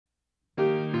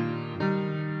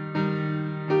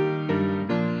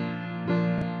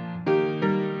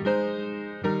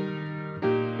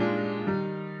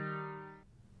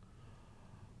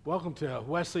Welcome to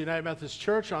Wesley United Methodist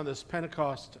Church on this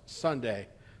Pentecost Sunday,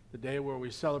 the day where we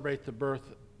celebrate the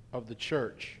birth of the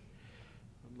church.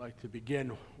 I'd like to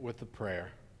begin with a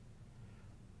prayer.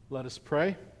 Let us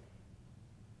pray.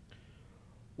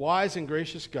 Wise and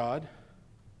gracious God,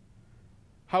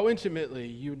 how intimately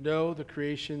you know the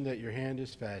creation that your hand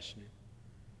is fashioning,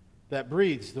 that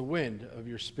breathes the wind of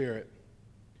your Spirit.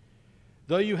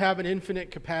 Though you have an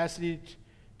infinite capacity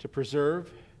to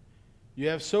preserve, you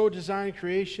have so designed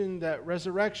creation that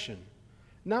resurrection,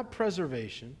 not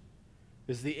preservation,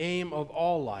 is the aim of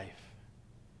all life.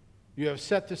 You have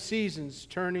set the seasons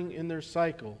turning in their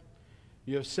cycle.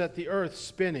 You have set the earth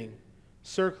spinning,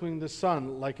 circling the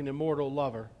sun like an immortal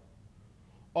lover.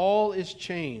 All is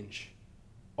change.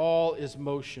 All is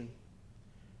motion.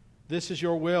 This is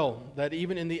your will, that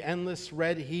even in the endless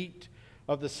red heat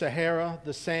of the Sahara,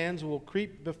 the sands will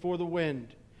creep before the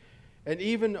wind. And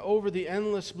even over the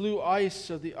endless blue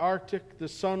ice of the Arctic, the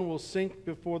sun will sink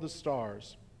before the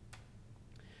stars.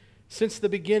 Since the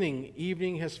beginning,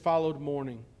 evening has followed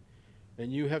morning,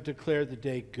 and you have declared the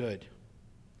day good.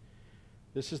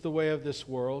 This is the way of this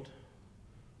world,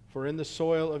 for in the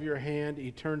soil of your hand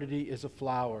eternity is a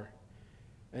flower,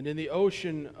 and in the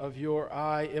ocean of your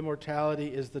eye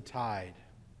immortality is the tide.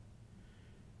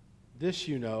 This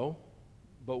you know,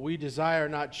 but we desire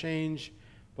not change,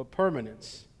 but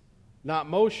permanence. Not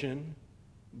motion,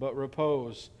 but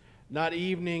repose. Not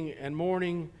evening and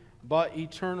morning, but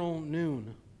eternal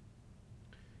noon.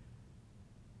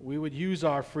 We would use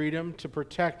our freedom to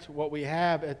protect what we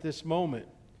have at this moment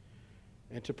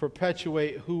and to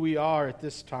perpetuate who we are at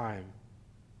this time.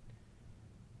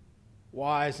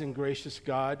 Wise and gracious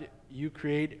God, you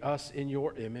create us in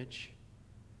your image,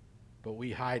 but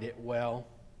we hide it well.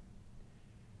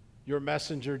 Your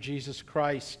messenger, Jesus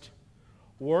Christ,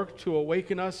 work to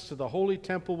awaken us to the holy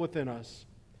temple within us,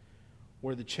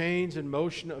 where the chains and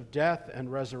motion of death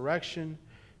and resurrection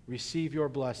receive your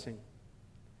blessing.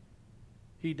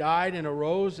 He died and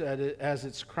arose as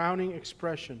its crowning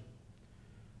expression,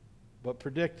 but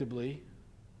predictably,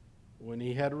 when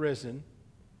he had risen,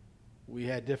 we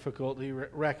had difficulty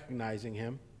recognizing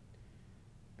him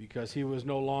because he was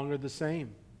no longer the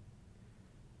same.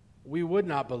 We would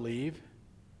not believe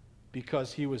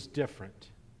because he was different.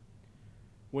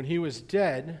 When he was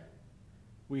dead,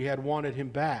 we had wanted him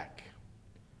back.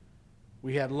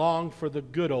 We had longed for the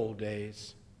good old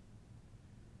days.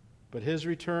 But his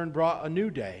return brought a new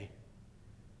day,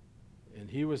 and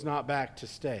he was not back to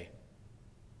stay.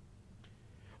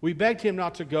 We begged him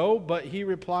not to go, but he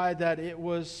replied that it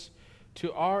was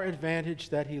to our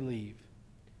advantage that he leave.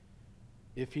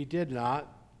 If he did not,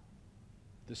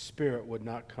 the Spirit would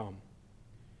not come.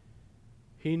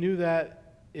 He knew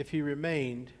that if he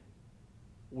remained,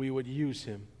 we would use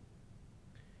him.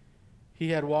 He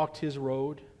had walked his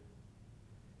road.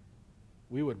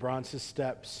 We would bronze his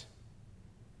steps.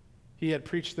 He had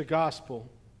preached the gospel.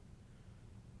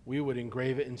 We would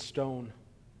engrave it in stone.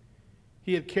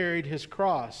 He had carried his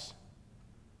cross.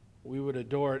 We would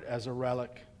adore it as a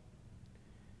relic.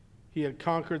 He had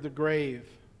conquered the grave.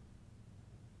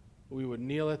 We would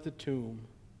kneel at the tomb.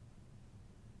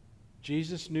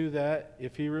 Jesus knew that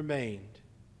if he remained,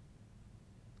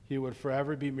 he would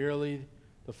forever be merely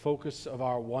the focus of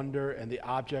our wonder and the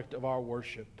object of our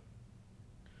worship,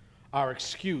 our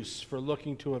excuse for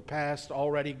looking to a past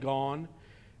already gone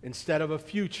instead of a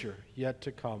future yet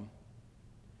to come.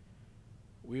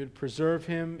 We would preserve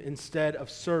him instead of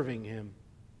serving him.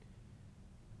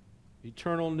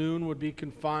 Eternal noon would be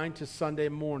confined to Sunday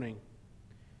morning.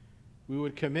 We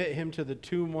would commit him to the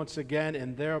tomb once again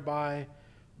and thereby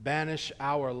banish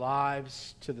our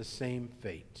lives to the same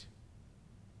fate.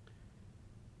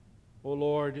 O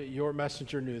Lord, your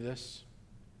messenger knew this.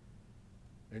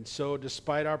 And so,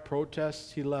 despite our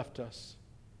protests, he left us,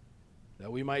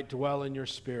 that we might dwell in your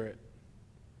Spirit,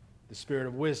 the Spirit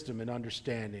of wisdom and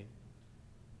understanding,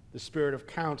 the Spirit of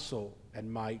counsel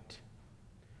and might,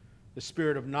 the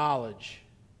Spirit of knowledge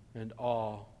and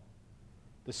awe,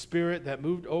 the Spirit that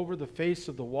moved over the face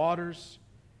of the waters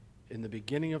in the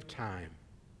beginning of time.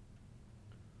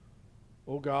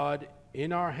 O God,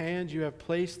 in our hands you have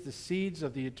placed the seeds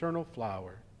of the eternal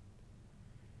flower.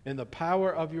 In the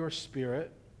power of your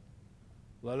Spirit,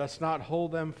 let us not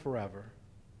hold them forever,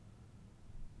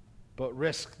 but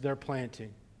risk their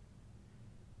planting.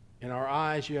 In our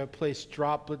eyes you have placed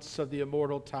droplets of the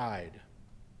immortal tide.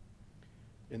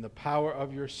 In the power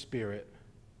of your Spirit,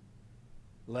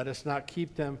 let us not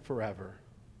keep them forever,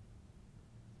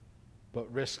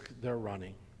 but risk their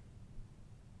running.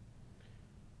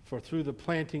 For through the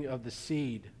planting of the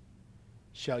seed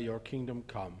shall your kingdom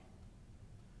come.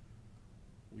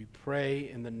 We pray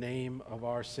in the name of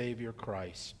our Savior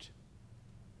Christ.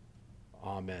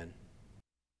 Amen.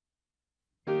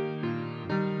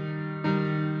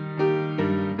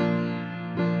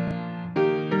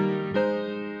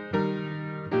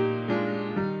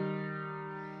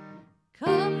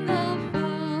 Come thou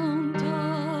fount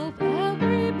of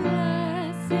every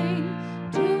blessing,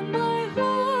 tune my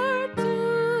heart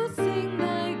to sing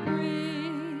thy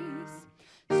grace.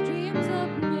 Streams of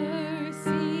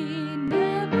mercy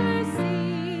never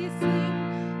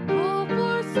ceasing, call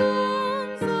for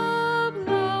songs of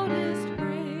loudest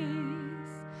praise.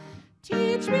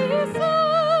 Teach me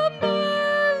some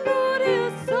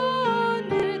melodious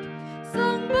sonnet,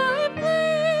 sung by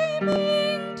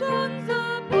flaming tongues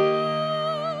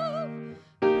above.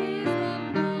 Praise the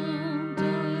mount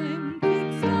I'm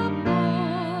fixed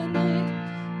upon it,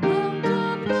 mount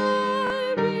of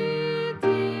thy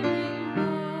redeeming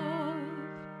love.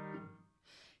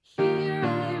 Here I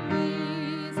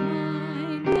raise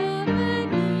mine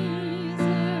Ebenezer,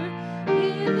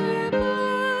 hither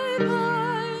by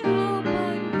thy help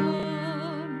I'm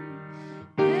come,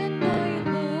 and I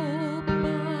hope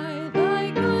by thy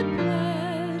good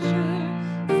pleasure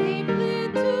safely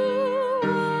to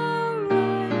arrive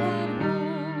at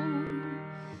home.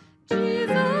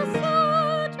 Jesus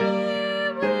sought me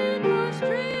when a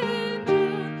stranger,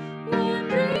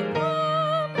 wandering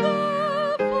from the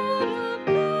foot of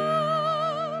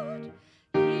God.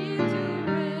 He to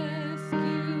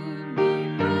rescue me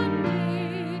from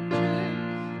danger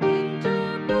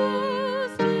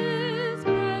interposed his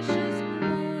precious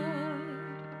blood.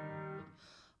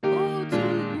 Oh, to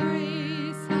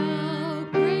grace how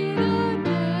great a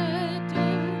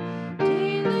debtor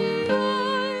daily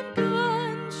I'm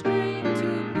constrained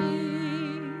to be.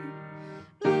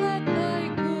 Let thy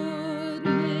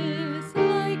goodness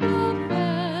like a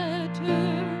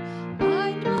fetter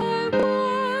bind my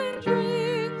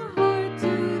wandering heart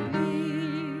to thee.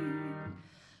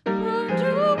 Prone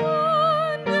to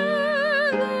wander,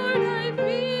 Lord, I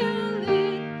feel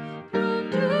it, prone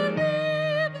to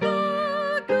leave the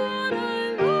God I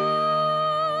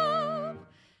love.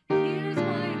 Here's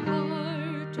my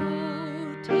heart, oh,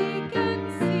 take and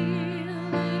seal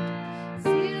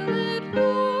it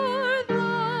for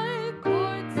thy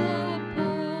courts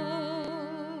above.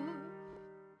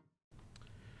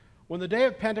 When the day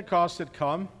of Pentecost had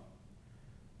come,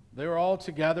 they were all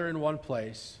together in one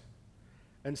place.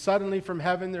 And suddenly from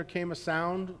heaven there came a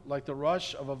sound like the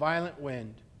rush of a violent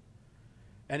wind,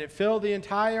 and it filled the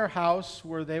entire house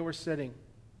where they were sitting.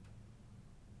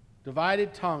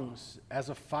 Divided tongues as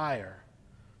of fire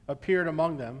appeared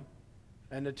among them,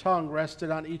 and the tongue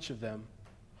rested on each of them.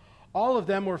 All of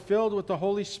them were filled with the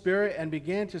Holy Spirit and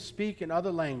began to speak in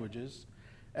other languages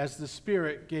as the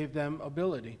Spirit gave them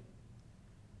ability.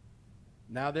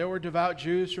 Now there were devout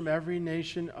Jews from every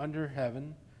nation under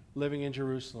heaven living in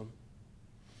Jerusalem.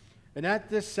 And at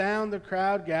this sound the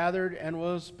crowd gathered and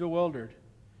was bewildered,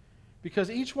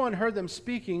 because each one heard them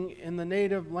speaking in the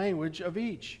native language of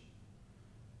each.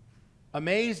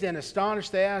 Amazed and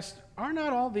astonished, they asked, "Are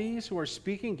not all these who are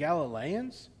speaking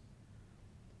Galileans?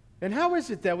 And how is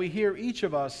it that we hear each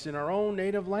of us in our own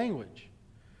native language?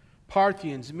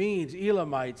 Parthians, Medes,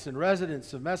 Elamites, and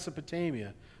residents of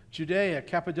Mesopotamia, Judea,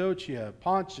 Cappadocia,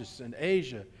 Pontus, and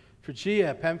Asia,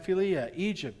 Phrygia, Pamphylia,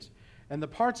 Egypt, and the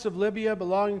parts of Libya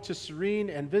belonging to Cyrene,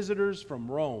 and visitors from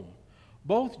Rome,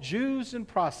 both Jews and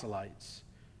proselytes,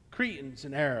 Cretans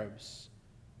and Arabs.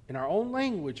 In our own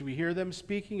language we hear them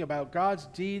speaking about God's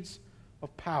deeds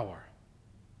of power."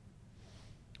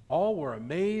 All were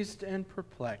amazed and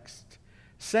perplexed,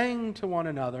 saying to one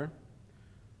another,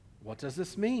 "What does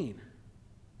this mean?"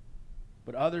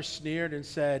 But others sneered and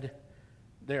said,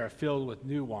 "They are filled with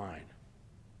new wine."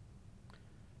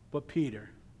 But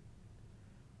Peter,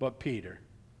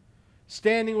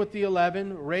 standing with the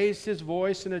 11, raised his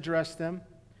voice and addressed them,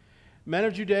 "Men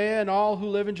of Judea and all who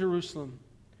live in Jerusalem,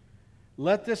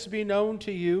 let this be known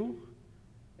to you,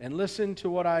 and listen to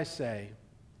what I say.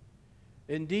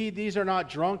 Indeed, these are not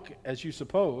drunk, as you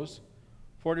suppose,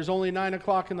 for it is only 9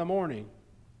 o'clock in the morning.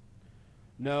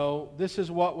 No, this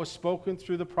is what was spoken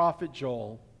through the prophet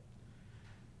Joel.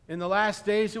 In the last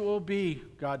days it will be,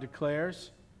 God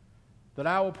declares, that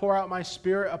I will pour out my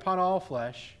Spirit upon all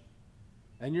flesh,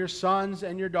 and your sons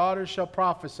and your daughters shall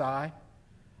prophesy,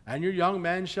 and your young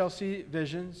men shall see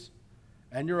visions,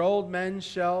 and your old men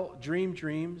shall dream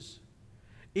dreams.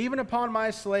 Even upon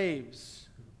my slaves,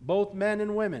 both men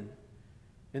and women,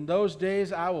 in those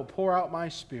days I will pour out my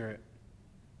Spirit,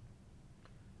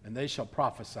 and they shall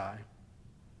prophesy.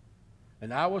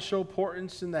 And I will show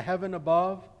portents in the heaven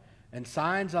above and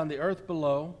signs on the earth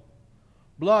below,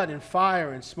 blood and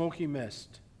fire and smoky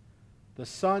mist. The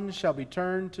sun shall be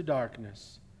turned to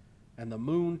darkness, and the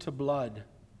moon to blood,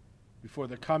 before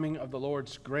the coming of the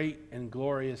Lord's great and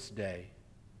glorious day.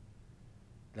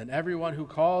 Then everyone who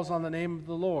calls on the name of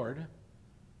the Lord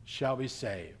shall be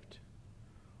saved.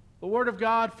 The word of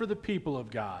God for the people of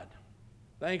God.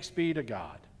 Thanks be to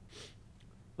God.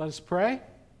 Let us pray.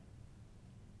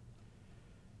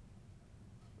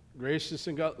 Gracious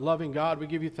and loving God, we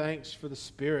give you thanks for the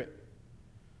Spirit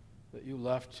that you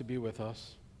left to be with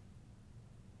us.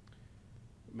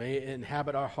 May it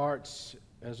inhabit our hearts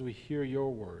as we hear your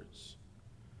words.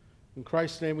 In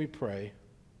Christ's name we pray.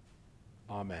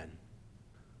 Amen.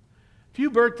 Few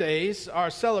birthdays are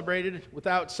celebrated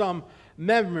without some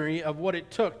memory of what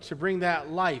it took to bring that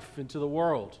life into the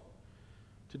world.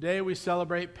 Today we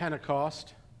celebrate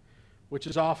Pentecost, which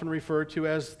is often referred to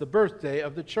as the birthday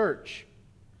of the church.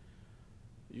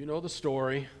 You know the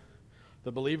story.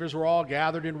 The believers were all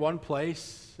gathered in one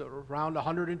place, around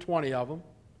 120 of them,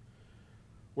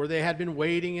 where they had been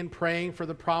waiting and praying for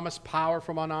the promised power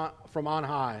from on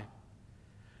high.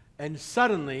 And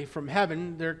suddenly, from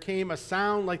heaven, there came a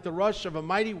sound like the rush of a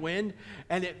mighty wind,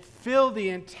 and it filled the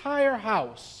entire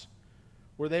house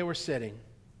where they were sitting.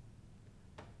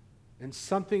 And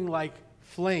something like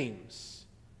flames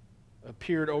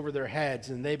appeared over their heads,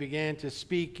 and they began to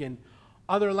speak in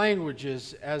other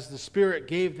languages as the Spirit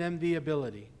gave them the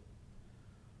ability.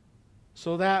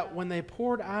 So that when they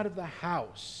poured out of the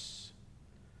house,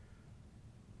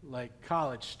 like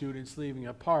college students leaving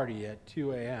a party at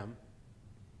 2 a.m.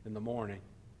 in the morning,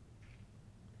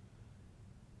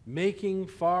 making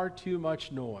far too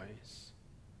much noise,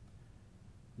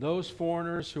 those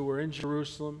foreigners who were in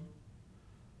Jerusalem,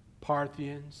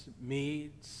 Parthians,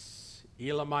 Medes,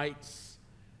 Elamites,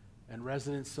 and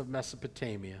residents of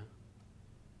Mesopotamia,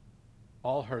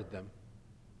 all heard them,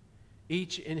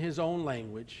 each in his own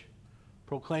language,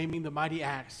 proclaiming the mighty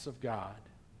acts of God.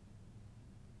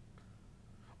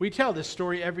 We tell this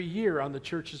story every year on the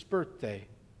church's birthday.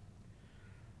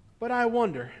 But I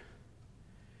wonder,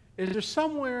 is there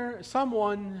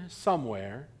someone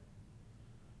somewhere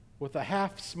with a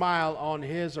half smile on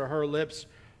his or her lips,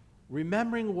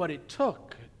 remembering what it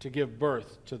took to give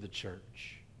birth to the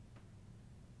church?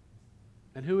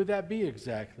 And who would that be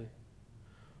exactly?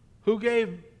 Who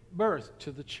gave birth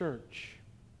to the church?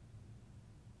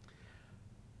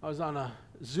 I was on a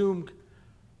Zoom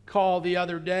call the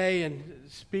other day and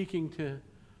speaking to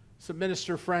some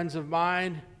minister friends of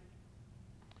mine.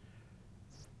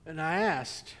 And I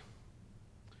asked,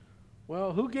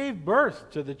 well, who gave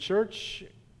birth to the church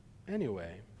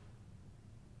anyway?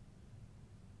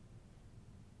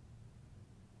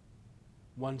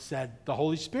 One said, the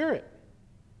Holy Spirit.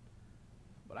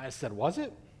 But I said, was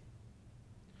it?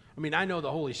 I mean, I know the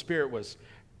Holy Spirit was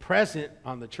present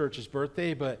on the church's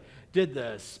birthday, but did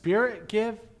the Spirit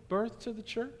give birth to the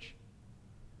church?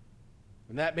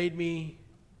 And that made me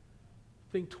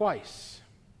think twice.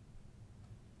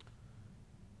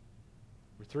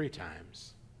 Or 3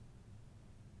 times.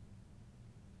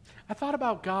 I thought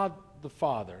about God the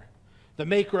Father, the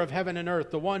maker of heaven and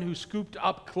earth, the one who scooped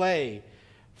up clay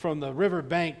from the river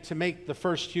bank to make the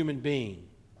first human being.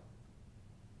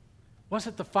 Was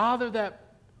it the Father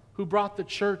who brought the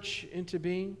church into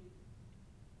being?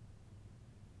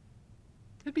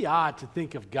 It'd be odd to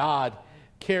think of God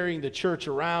carrying the church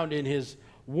around in his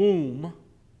womb.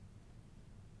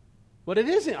 But it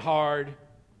isn't hard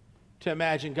to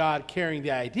imagine God carrying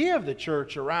the idea of the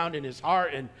church around in his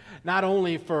heart, and not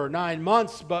only for 9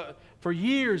 months, but for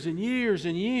years and years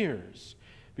and years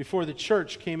before the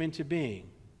church came into being.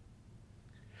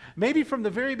 Maybe from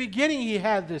the very beginning he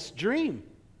had this dream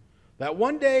that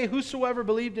one day whosoever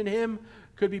believed in him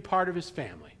could be part of his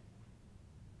family.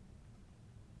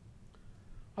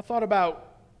 I thought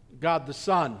about God the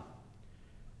Son,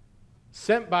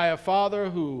 sent by a Father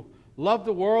who loved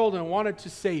the world and wanted to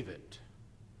save it.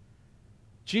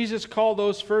 Jesus called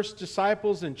those first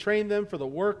disciples and trained them for the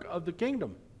work of the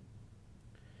kingdom.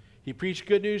 He preached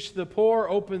good news to the poor,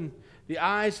 opened the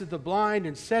eyes of the blind,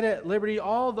 and set at liberty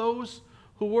all those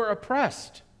who were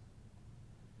oppressed.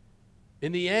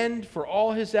 In the end, for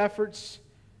all his efforts,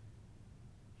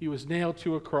 he was nailed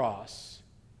to a cross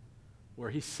where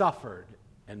he suffered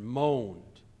and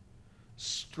moaned,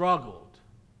 struggled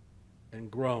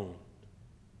and groaned.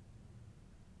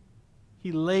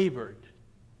 He labored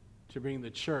to bring the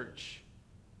church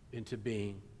into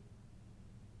being.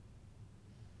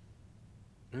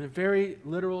 In a very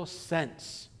literal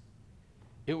sense,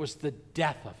 it was the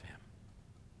death of him.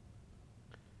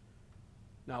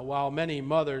 Now, while many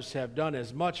mothers have done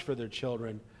as much for their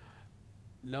children,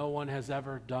 no one has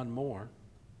ever done more.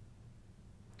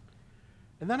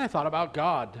 And then I thought about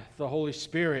God, the Holy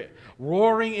Spirit,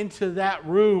 roaring into that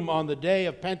room on the day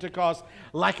of Pentecost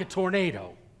like a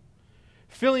tornado,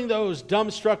 filling those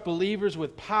dumbstruck believers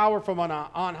with power from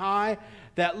on high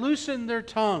that loosened their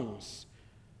tongues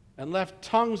and left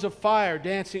tongues of fire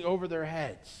dancing over their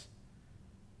heads.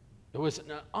 It was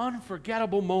an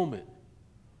unforgettable moment,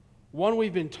 one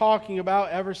we've been talking about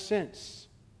ever since.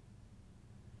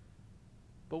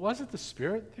 But was it the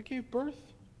Spirit that gave birth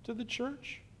to the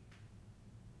church?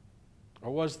 Or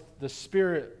was the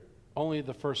Spirit only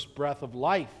the first breath of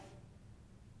life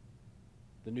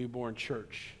the newborn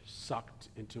church sucked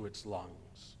into its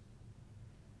lungs?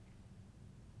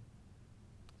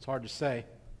 It's hard to say.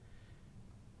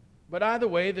 But either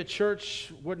way, the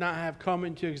church would not have come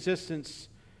into existence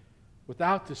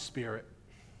without the Spirit.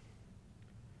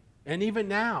 And even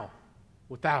now,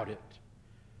 without it,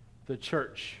 the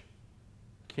church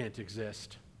can't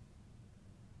exist.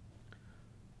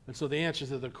 And so the answer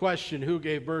to the question, who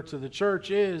gave birth to the church,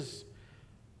 is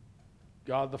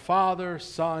God the Father,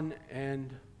 Son,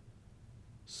 and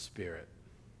Spirit,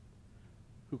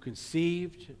 who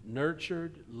conceived,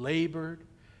 nurtured, labored,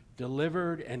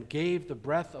 delivered, and gave the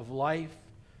breath of life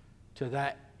to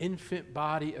that infant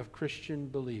body of Christian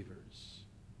believers.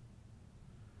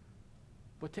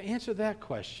 But to answer that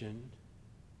question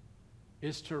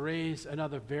is to raise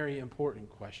another very important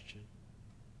question.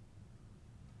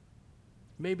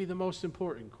 Maybe the most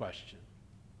important question.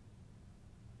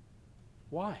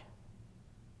 Why?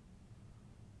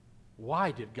 Why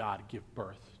did God give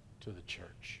birth to the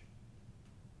church?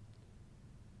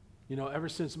 You know, ever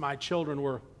since my children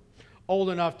were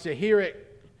old enough to hear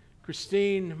it,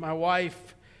 Christine, my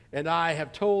wife, and I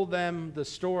have told them the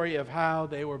story of how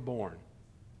they were born.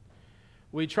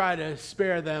 We try to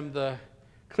spare them the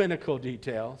clinical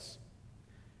details,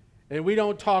 and we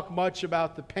don't talk much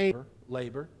about the pain of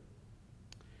labor.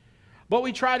 But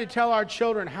we try to tell our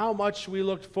children how much we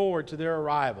looked forward to their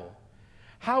arrival,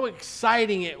 how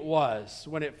exciting it was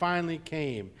when it finally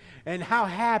came, and how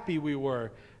happy we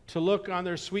were to look on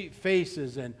their sweet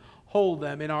faces and hold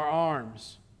them in our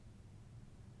arms.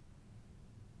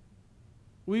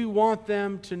 We want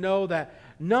them to know that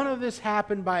none of this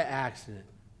happened by accident,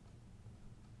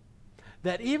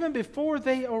 that even before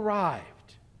they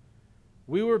arrived,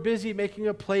 we were busy making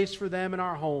a place for them in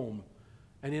our home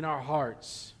and in our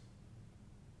hearts,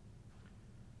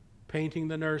 painting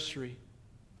the nursery,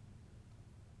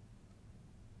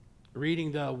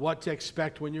 reading the What to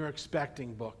Expect When You're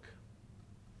Expecting book,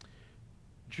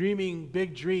 dreaming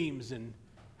big dreams and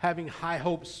having high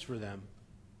hopes for them.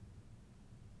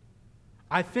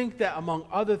 I think that among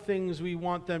other things, we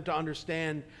want them to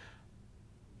understand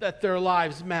that their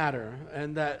lives matter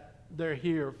and that they're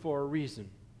here for a reason.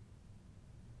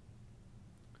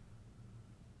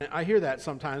 And I hear that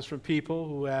sometimes from people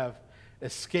who have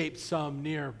escaped some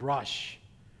near brush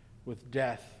with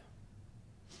death.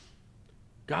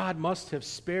 God must have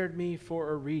spared me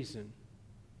for a reason.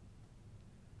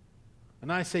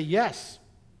 And I say, yes.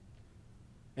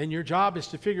 And your job is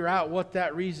to figure out what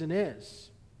that reason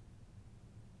is.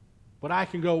 But I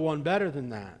can go one better than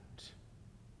that.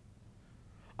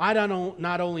 I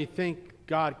not only think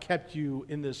God kept you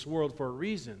in this world for a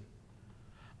reason,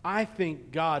 I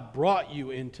think God brought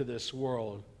you into this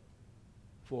world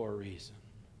for a reason.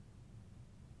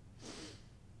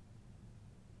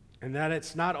 And that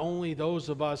it's not only those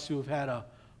of us who have had a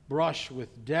brush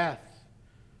with death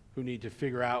who need to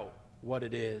figure out what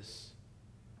it is,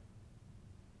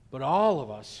 but all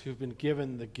of us who've been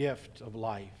given the gift of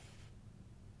life.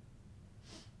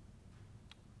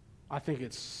 I think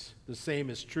it's the same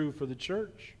is true for the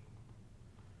church.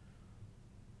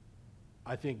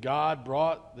 I think God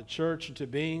brought the church into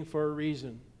being for a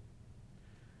reason.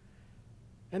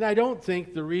 And I don't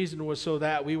think the reason was so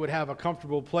that we would have a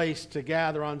comfortable place to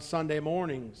gather on Sunday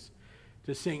mornings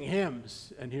to sing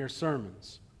hymns and hear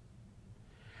sermons.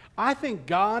 I think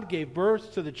God gave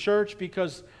birth to the church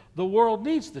because the world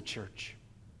needs the church.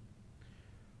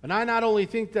 And I not only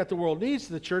think that the world needs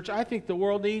the church, I think the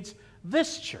world needs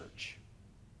this church.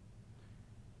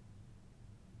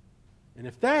 And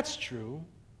if that's true,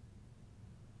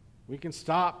 we can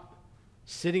stop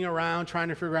sitting around trying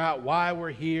to figure out why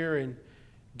we're here and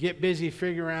get busy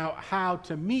figuring out how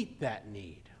to meet that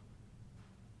need.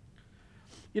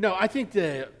 You know, I think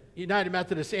the United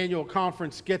Methodist Annual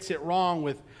Conference gets it wrong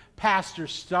with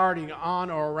pastors starting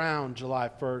on or around July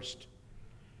 1st.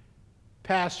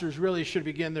 Pastors really should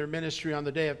begin their ministry on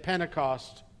the day of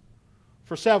Pentecost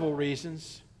for several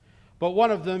reasons. But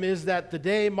one of them is that the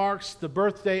day marks the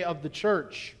birthday of the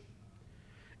church.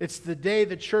 It's the day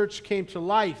the church came to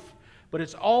life, but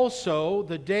it's also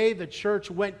the day the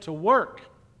church went to work.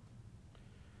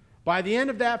 By the end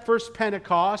of that first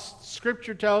Pentecost,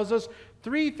 Scripture tells us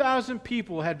 3,000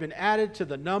 people had been added to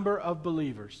the number of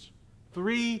believers.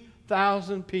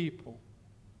 3,000 people.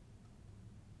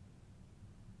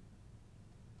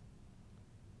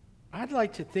 I'd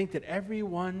like to think that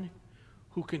everyone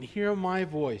who can hear my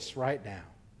voice right now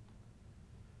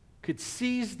could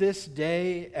seize this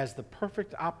day as the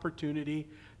perfect opportunity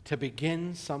to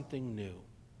begin something new.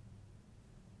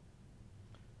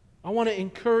 I want to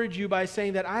encourage you by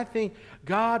saying that I think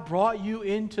God brought you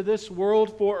into this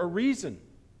world for a reason.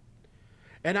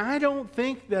 And I don't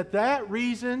think that that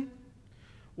reason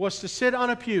was to sit on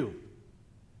a pew.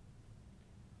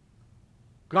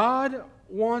 God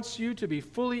wants you to be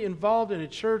fully involved in a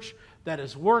church that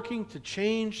is working to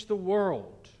change the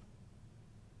world.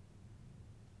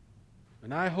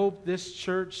 And I hope this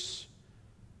church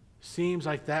seems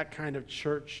like that kind of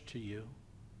church to you.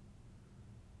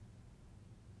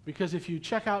 Because if you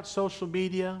check out social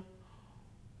media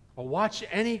or watch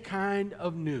any kind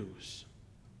of news,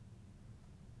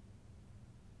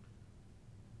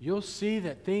 you'll see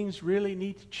that things really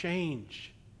need to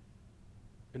change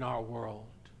in our world.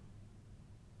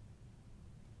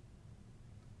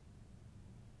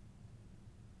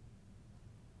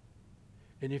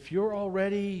 And if you're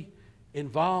already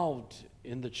involved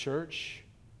in the church,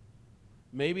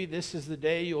 maybe this is the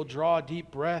day you'll draw a deep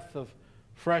breath of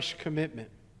fresh commitment.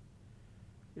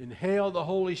 Inhale the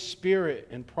Holy Spirit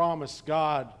and promise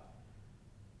God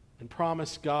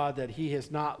that He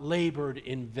has not labored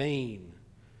in vain,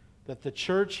 that the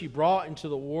church He brought into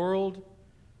the world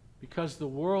because the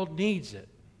world needs it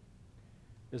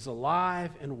is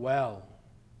alive and well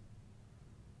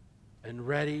and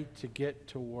ready to get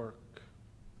to work.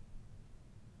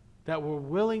 That we're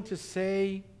willing to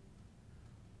say,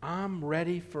 I'm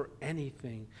ready for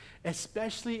anything,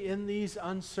 especially in these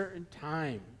uncertain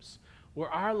times where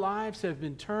our lives have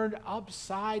been turned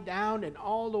upside down and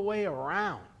all the way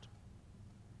around.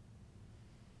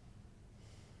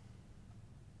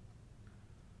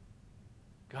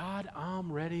 God,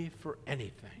 I'm ready for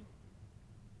anything.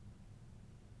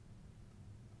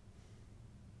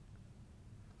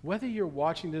 Whether you're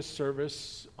watching this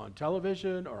service on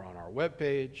television or on our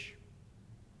webpage,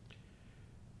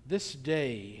 this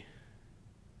day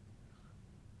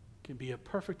can be a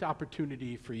perfect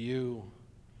opportunity for you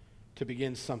to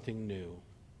begin something new.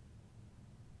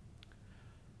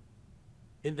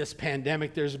 In this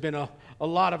pandemic, there's been a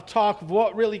lot of talk of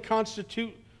what really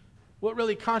constitutes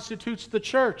the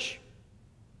church.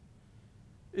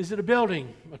 Is it a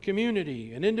building, a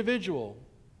community, an individual?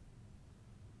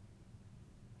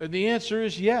 And the answer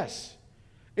is yes.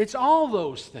 It's all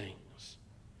those things.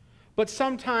 But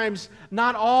sometimes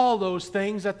not all those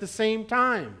things at the same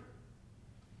time.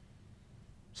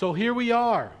 So here we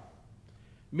are,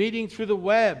 meeting through the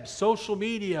web, social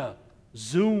media,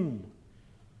 Zoom,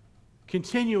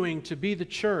 continuing to be the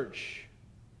church.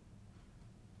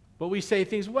 But we say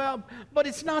things, well, but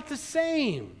it's not the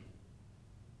same.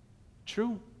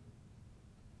 True.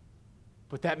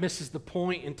 But that misses the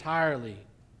point entirely.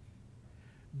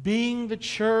 Being the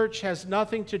church has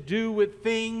nothing to do with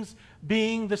things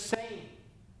being the same.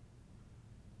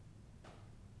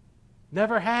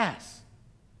 Never has.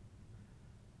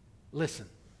 Listen.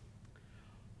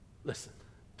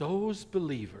 Those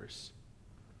believers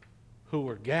who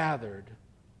were gathered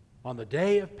on the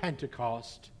day of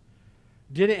Pentecost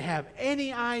didn't have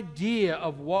any idea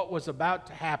of what was about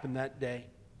to happen that day.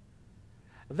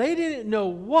 They didn't know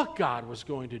what God was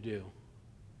going to do.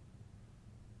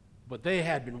 But they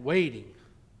had been waiting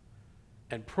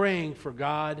and praying for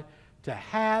God to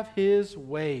have His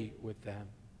way with them.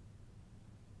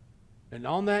 And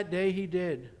on that day He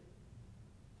did.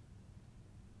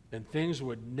 And things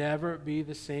would never be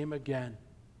the same again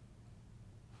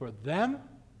for them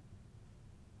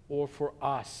or for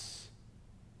us.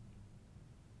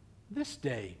 This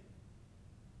day,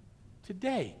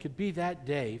 today, could be that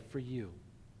day for you.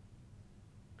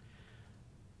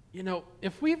 You know,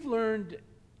 if we've learned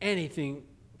anything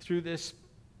through this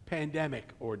pandemic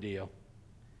ordeal,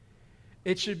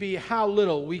 it should be how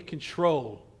little we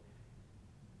control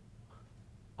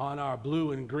on our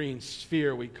blue and green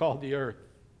sphere we call the earth.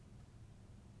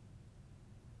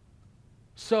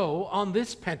 So, on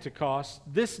this Pentecost,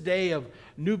 this day of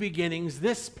new beginnings,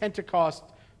 this Pentecost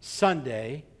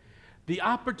Sunday, the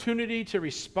opportunity to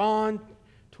respond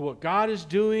to what God is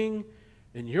doing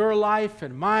in your life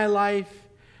and my life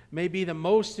may be the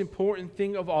most important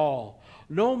thing of all.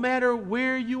 No matter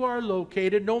where you are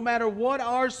located, no matter what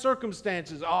our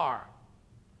circumstances are,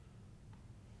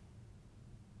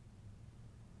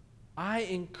 I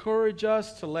encourage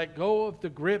us to let go of the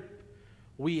grip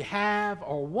we have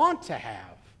or want to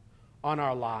have on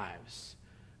our lives.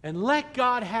 And let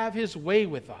God have his way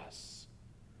with us.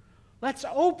 Let's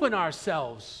open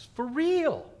ourselves for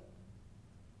real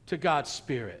to God's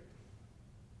Spirit.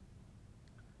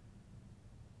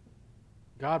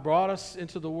 God brought us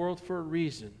into the world for a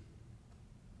reason.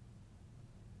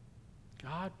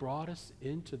 God brought us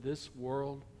into this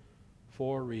world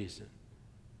for a reason.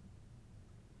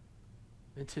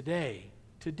 And today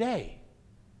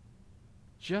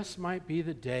just might be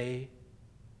the day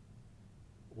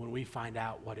when we find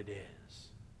out what it is.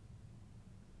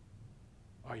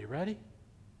 Are you ready?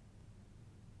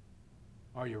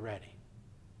 Are you ready?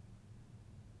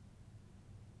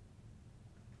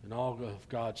 And all of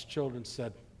God's children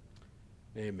said,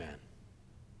 amen.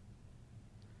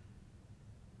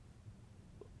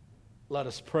 Let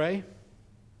us pray.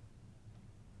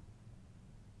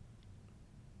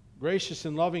 Gracious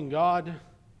and loving God,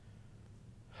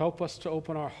 help us to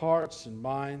open our hearts and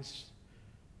minds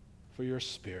for your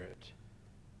Spirit.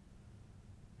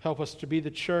 Help us to be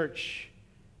the church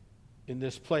in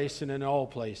this place and in all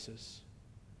places.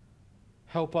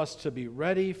 Help us to be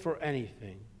ready for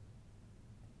anything,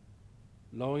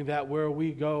 knowing that where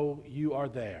we go, you are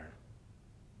there.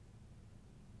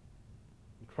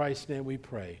 In Christ's name we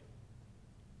pray.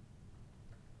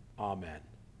 Amen.